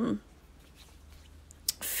NYU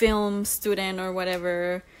film student or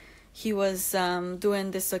whatever, he was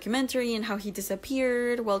doing this documentary and how he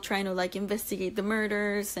disappeared while trying to like investigate the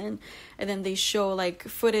murders, and then they show like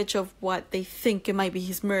footage of what they think it might be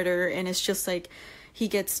his murder, and it's just like he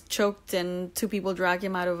gets choked and two people drag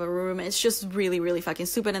him out of a room. It's just really, really fucking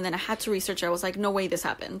stupid. And then I had to research it. I was like, no way this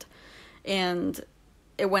happened. And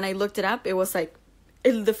when I looked it up, it was like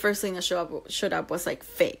the first thing that showed up was like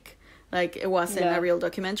fake. Like it wasn't a real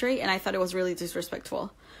documentary, and I thought it was really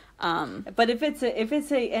disrespectful. But if it's a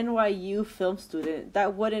NYU film student,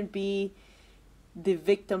 that wouldn't be the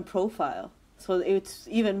victim profile. So it's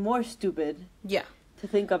even more stupid. Yeah. To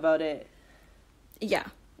think about it. Yeah,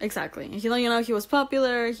 exactly. He was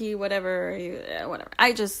popular. Whatever.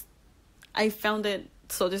 I found it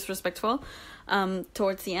so disrespectful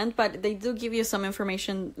towards the end, but they do give you some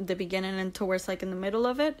information at the beginning and towards like in the middle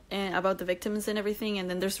of it about the victims and everything, and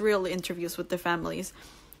then there's real interviews with the families,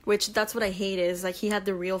 which that's what I hate is like he had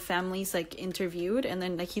the real families like interviewed, and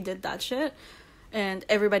then like he did that shit and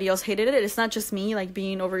everybody else hated it. It's not just me like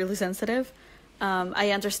being overly sensitive.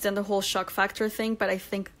 I understand the whole shock factor thing, but I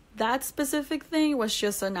think that specific thing was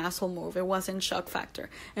just an asshole move. It wasn't shock factor.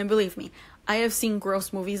 And believe me, I have seen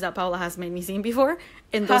gross movies that Paula has made me see before,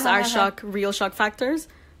 and those are real shock factors.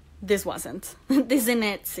 This wasn't. This ain't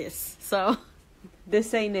it, sis. So,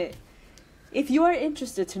 this ain't it. If you are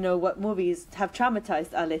interested to know what movies have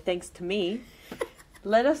traumatized Ale thanks to me,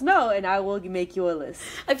 let us know, and I will make you a list.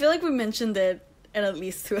 I feel like we mentioned it in at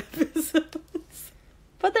least 2 episodes.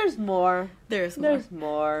 But there's more. There's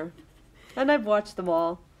more. And I've watched them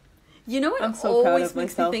all. You know what always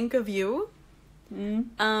makes me think of you?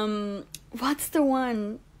 What's the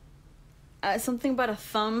one? Something about a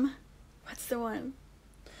thumb. What's the one?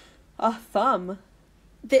 A thumb?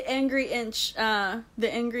 The Angry Inch. The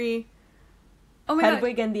Angry... Oh my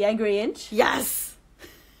Hedwig God. and the Angry Inch? Yes!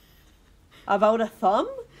 About a thumb?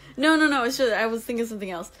 No. It's just, I was thinking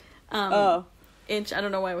something else. Inch. I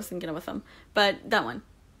don't know why I was thinking of a thumb. But that one.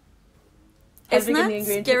 It's not a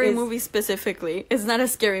scary movie specifically. It's not a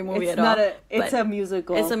scary movie at all. It's a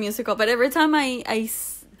musical. It's a musical. But every time I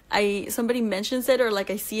somebody mentions it or like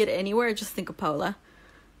I see it anywhere, I just think of Paula.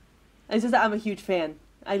 It's just that I'm a huge fan.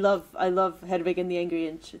 I love Hedwig and the Angry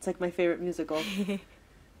Inch. It's like my favorite musical.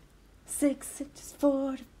 6 inches,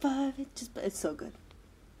 4 to 5 inches. It's so good.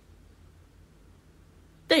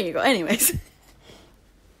 There you go. Anyways.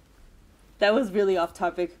 That was really off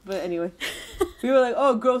topic, but anyway. We were like,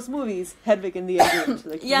 oh, gross movies. Hedwig and the Angry Inch.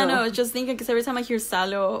 Like, yeah, no, just thinking, because every time I hear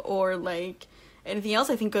Salo or like anything else,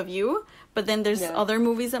 I think of you. But then there's other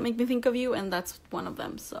movies that make me think of you, and that's one of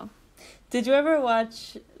them, so. Did you ever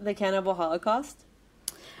watch The Cannibal Holocaust?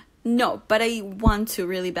 No, but I want to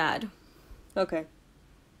really bad. Okay.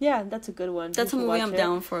 Yeah, that's a good one. That's a You should movie watch I'm it.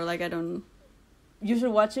 down for. Like, I don't... You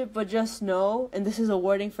should watch it, but just know, and this is a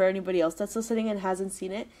warning for anybody else that's listening and hasn't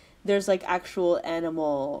seen it, there's like actual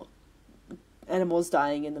animals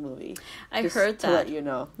dying in the movie. I Just heard to that. let you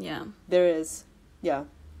know. Yeah. There is. Yeah.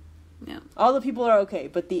 Yeah. All the people are okay,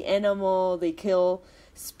 but the animal they kill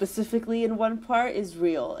specifically in one part is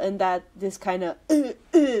real, and that this kind of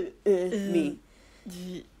me.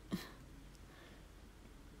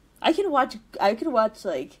 I can watch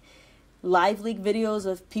like live leak videos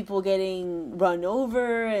of people getting run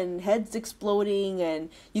over and heads exploding,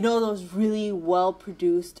 and you know those really well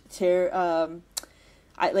produced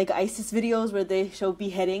like ISIS videos where they show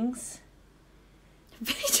beheadings.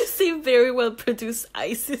 They just seem very well produced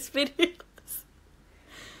ISIS videos.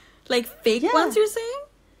 Like fake Yeah. ones, you're saying?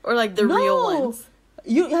 Or like the real ones?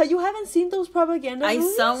 You haven't seen those propaganda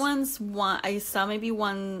movies? I saw maybe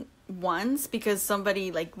one once because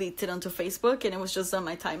somebody like leaked it onto Facebook and it was just on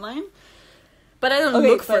my timeline. But I don't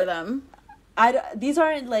look for them. These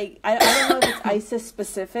aren't like I don't know if it's ISIS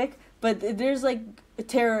specific, but there's like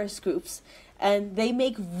terrorist groups, and they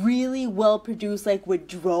make really well produced, like with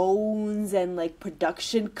drones and like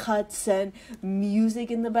production cuts and music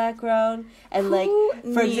in the background, and like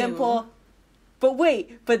for example, but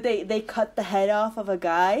they cut the head off of a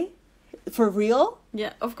guy for real.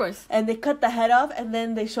 Yeah, of course. And they cut the head off, and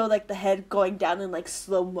then they show like the head going down in like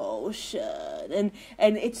slow motion,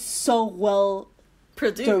 and it's so well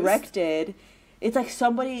produced, directed. It's like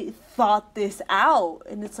somebody thought this out,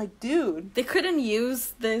 and it's like, dude, they couldn't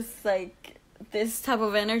use this type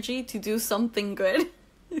of energy to do something good.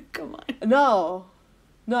 Come on.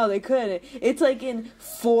 No, they couldn't. It's like in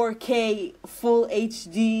 4K, full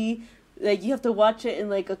HD. Like, you have to watch it in,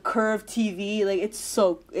 like, a curved TV. Like, it's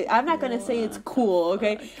so... I'm not going to say it's cool,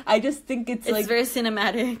 okay? I just think it's like... It's very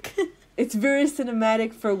cinematic. It's very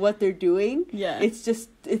cinematic for what they're doing. Yeah.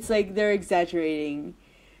 It's like they're exaggerating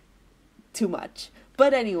too much.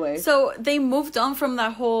 But anyway. So, they moved on from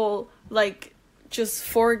that whole, like, just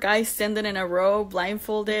 4 guys standing in a row,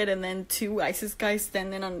 blindfolded, and then 2 ISIS guys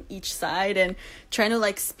standing on each side and trying to,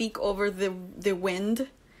 like, speak over the wind.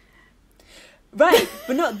 Right,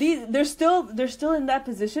 but no, they're still in that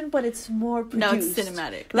position, but it's more produced. Now it's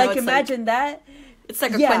cinematic. Like, imagine that. It's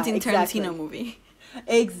like a Quentin Tarantino movie.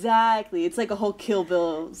 Exactly, it's like a whole Kill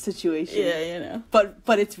Bill situation. Yeah, you know.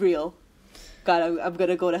 But it's real. God, I'm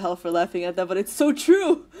gonna go to hell for laughing at that, but it's so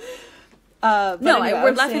true. We're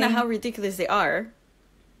laughing at how ridiculous they are.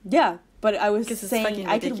 Yeah, but I was saying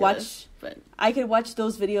I could watch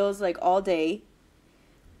those videos like all day.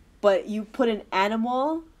 But you put an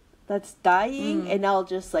animal that's dying, and I'll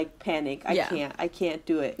just like panic. I can't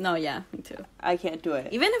do it. No, yeah, me too. I can't do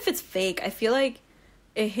it. Even if it's fake, I feel like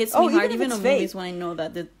it hits me hard even on fake. movies when I know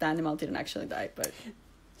that the animal didn't actually die. But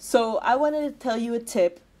so I wanted to tell you a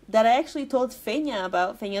tip that I actually told Fenya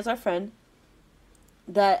about. Fenya's our friend.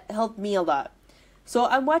 That helped me a lot. So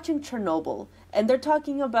I'm watching Chernobyl, and they're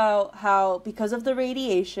talking about how because of the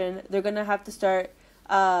radiation, they're gonna have to start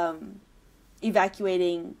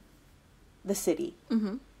evacuating the city.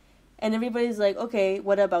 Mm-hmm. And everybody's like, okay,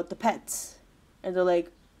 what about the pets? And they're like,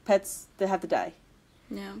 pets, they have to die.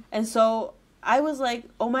 yeah. And so I was like,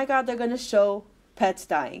 oh my God, they're going to show pets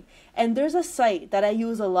dying. And there's a site that I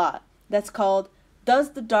use a lot that's called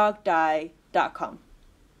doesthedogdie.com.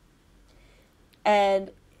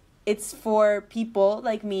 And it's for people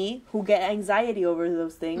like me who get anxiety over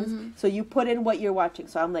those things. Mm-hmm. So you put in what you're watching.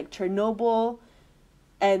 So I'm like, Chernobyl,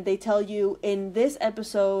 and they tell you in this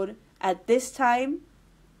episode, at this time,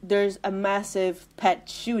 there's a massive pet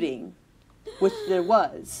shooting, which there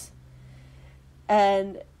was.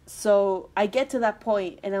 And so I get to that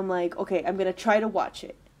point, and I'm like, okay, I'm going to try to watch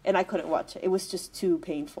it. And I couldn't watch it. It was just too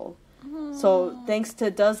painful. Aww. So thanks to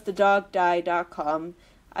doesthedogdie.com,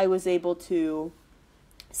 I was able to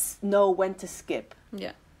know when to skip.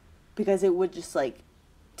 Yeah. Because it would just, like,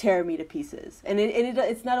 tear me to pieces. And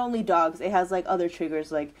it's not only dogs. It has, like, other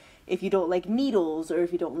triggers, like, if you don't like needles, or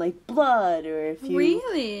if you don't like blood, or if you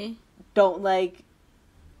really don't like,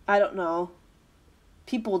 I don't know,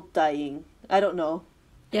 people dying. I don't know.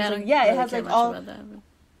 Yeah, it has like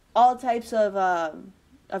all types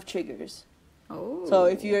of triggers. Oh. So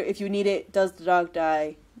if you need it,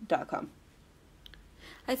 doesthedogdie.com.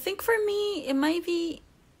 I think for me, it might be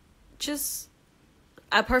just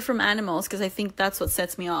apart from animals, because I think that's what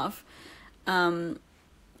sets me off.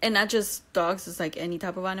 And not just dogs, it's like any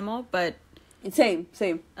type of animal, but... Same.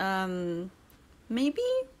 Maybe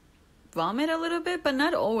vomit a little bit, but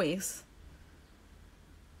not always.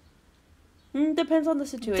 Depends on the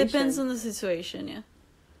situation. Yeah.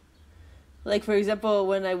 Like, for example,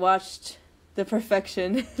 when I watched The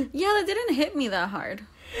Perfection... Yeah, that didn't hit me that hard.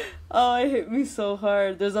 Oh, it hit me so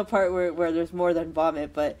hard. There's a part where there's more than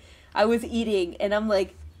vomit, but I was eating and I'm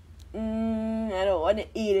like, I don't want to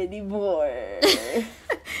eat anymore.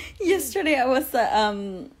 Yesterday I was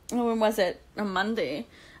when was it? On Monday.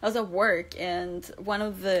 I was at work and one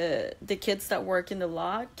of the kids that work in the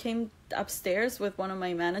law came upstairs with one of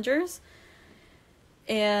my managers.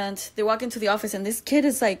 And they walk into the office and this kid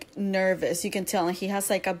is like nervous. You can tell, and he has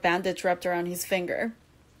like a bandage wrapped around his finger.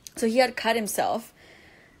 So he had cut himself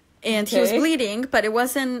and he was bleeding, but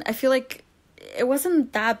I feel like it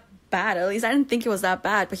wasn't that bad. At least I didn't think it was that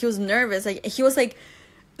bad, but he was nervous. Like he was like,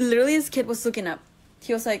 literally this kid was looking up.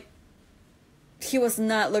 He was like, he was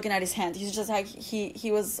not looking at his hand. He was just like,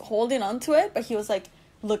 he was holding on to it, but he was like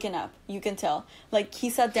looking up. You can tell. Like he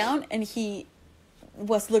sat down and he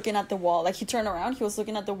was looking at the wall. Like he turned around, he was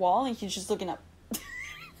looking at the wall and he's just looking up.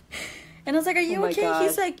 And I was like, are you okay? God.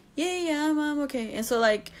 He's like, yeah, I'm okay. And so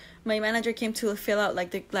like my manager came to fill out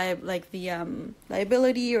like the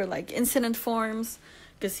liability or like incident forms,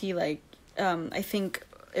 because he like I think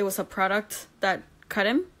it was a product that cut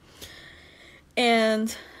him.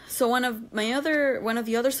 And so one of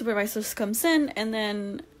the other supervisors comes in and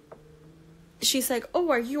then she's like,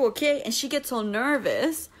 oh, are you okay? And she gets all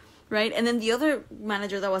nervous, right? And then the other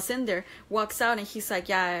manager that was in there walks out and he's like,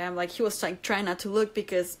 yeah, I am. Like he was like trying not to look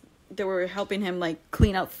because they were helping him like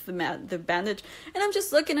clean out the bandage. And I'm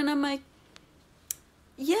just looking and I'm like,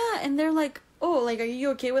 yeah. And they're like, oh, like, are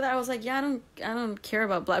you okay with that? I was like, yeah, I don't care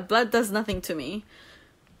about blood. Blood does nothing to me.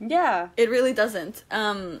 Yeah. It really doesn't.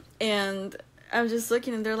 And I was just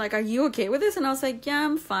looking and they're like, are you okay with this? And I was like, yeah,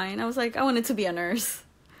 I'm fine. I was like, I wanted to be a nurse.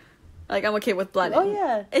 Like, I'm okay with blood. Oh,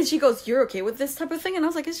 yeah. And she goes, you're okay with this type of thing? And I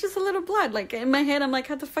was like, it's just a little blood. Like, in my head, I'm like,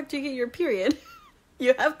 how the fuck do you get your period?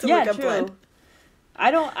 You have to look at blood. I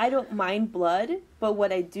don't mind blood, but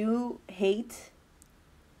what I do hate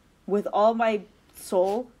with all my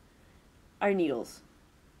soul are needles.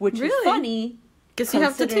 Which is funny, because you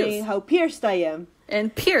have considering how pierced I am.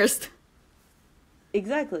 And pierced.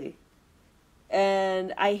 Exactly.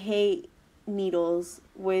 And I hate needles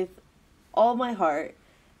with all my heart.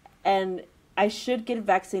 And I should get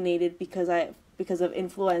vaccinated because of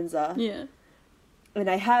influenza. Yeah. And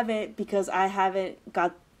I haven't because I haven't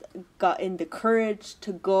gotten the courage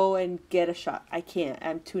to go and get a shot. I can't.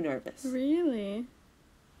 I'm too nervous. Really?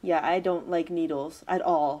 Yeah, I don't like needles at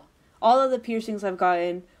all. All of the piercings I've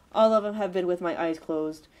gotten, all of them have been with my eyes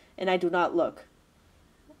closed, and I do not look.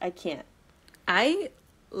 I can't. I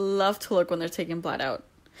love to look when they're taking blood out.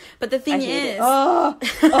 But the thing is... Oh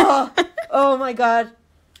my God.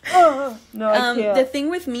 Oh, no, I can't. The thing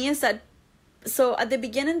with me is that... So, at the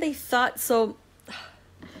beginning, they thought... So,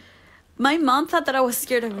 my mom thought that I was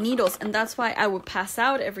scared of needles, and that's why I would pass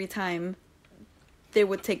out every time they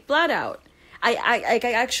would take blood out. I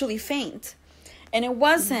actually faint. And it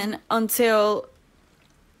wasn't until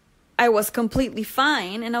I was completely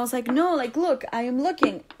fine. And I was like, no, like, look, I am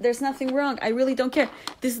looking. There's nothing wrong. I really don't care.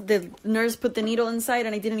 The nurse put the needle inside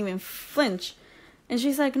and I didn't even flinch. And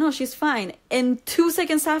she's like, no, she's fine. And 2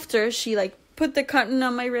 seconds after, she, like, put the cotton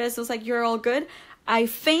on my wrist. I was like, you're all good. I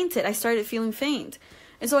fainted. I started feeling faint.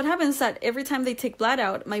 And so what happens is that every time they take blood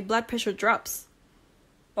out, my blood pressure drops.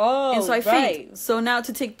 Oh, and so I faint. So now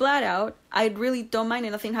to take blood out, I really don't mind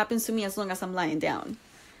if nothing happens to me as long as I'm lying down.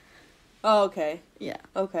 Oh, okay. Yeah.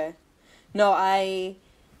 Okay. No, I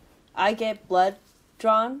get blood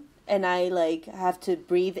drawn and I like have to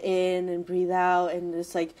breathe in and breathe out and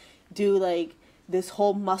just like do like this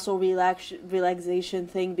whole muscle relaxation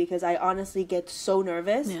thing because I honestly get so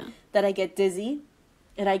nervous that I get dizzy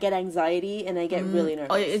and I get anxiety and I get really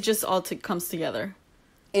nervous. Oh, it just all comes together.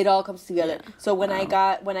 It all comes together. Yeah. So when I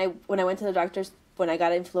went to the doctor's, when I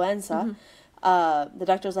got influenza, the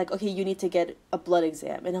doctor was like, okay, you need to get a blood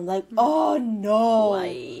exam. And I'm like, oh no.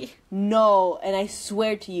 Why? No. And I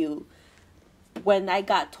swear to you, when I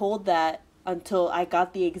got told that until I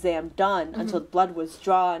got the exam done, until blood was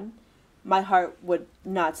drawn, my heart would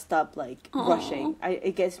not stop like rushing.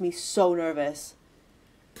 It gets me so nervous.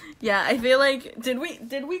 Yeah, I feel like, did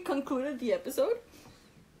we conclude the episode?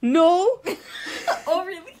 No. Oh,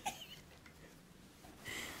 really?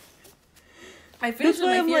 I finished with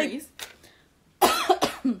my theories.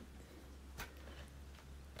 Like...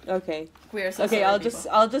 Okay. We are so okay,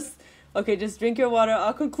 sorry, okay, just drink your water.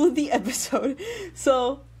 I'll conclude the episode.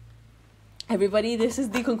 So, everybody, this is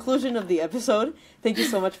the conclusion of the episode. Thank you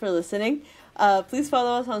so much for listening. Please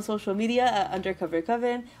follow us on social media at Undercover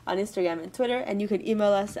Coven on Instagram and Twitter, and you can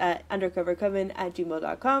email us at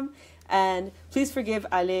undercovercoven@gmail.com. And please forgive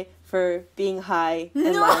Ale for being high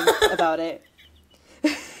and lying about it.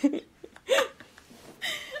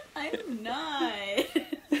 I'm not.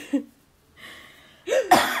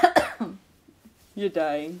 You're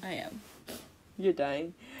dying. I am. You're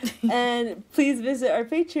dying. And please visit our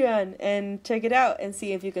Patreon and check it out and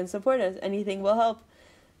see if you can support us. Anything will help.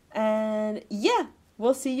 And yeah,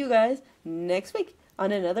 we'll see you guys next week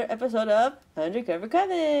on another episode of Undercover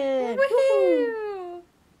Coven. Woohoo!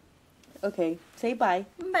 Okay, say bye.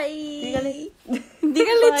 Bye. Dígale.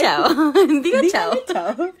 Dígale Bye. chao. Diga chao.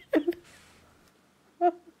 Dígale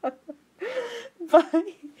chao.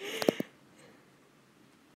 Bye.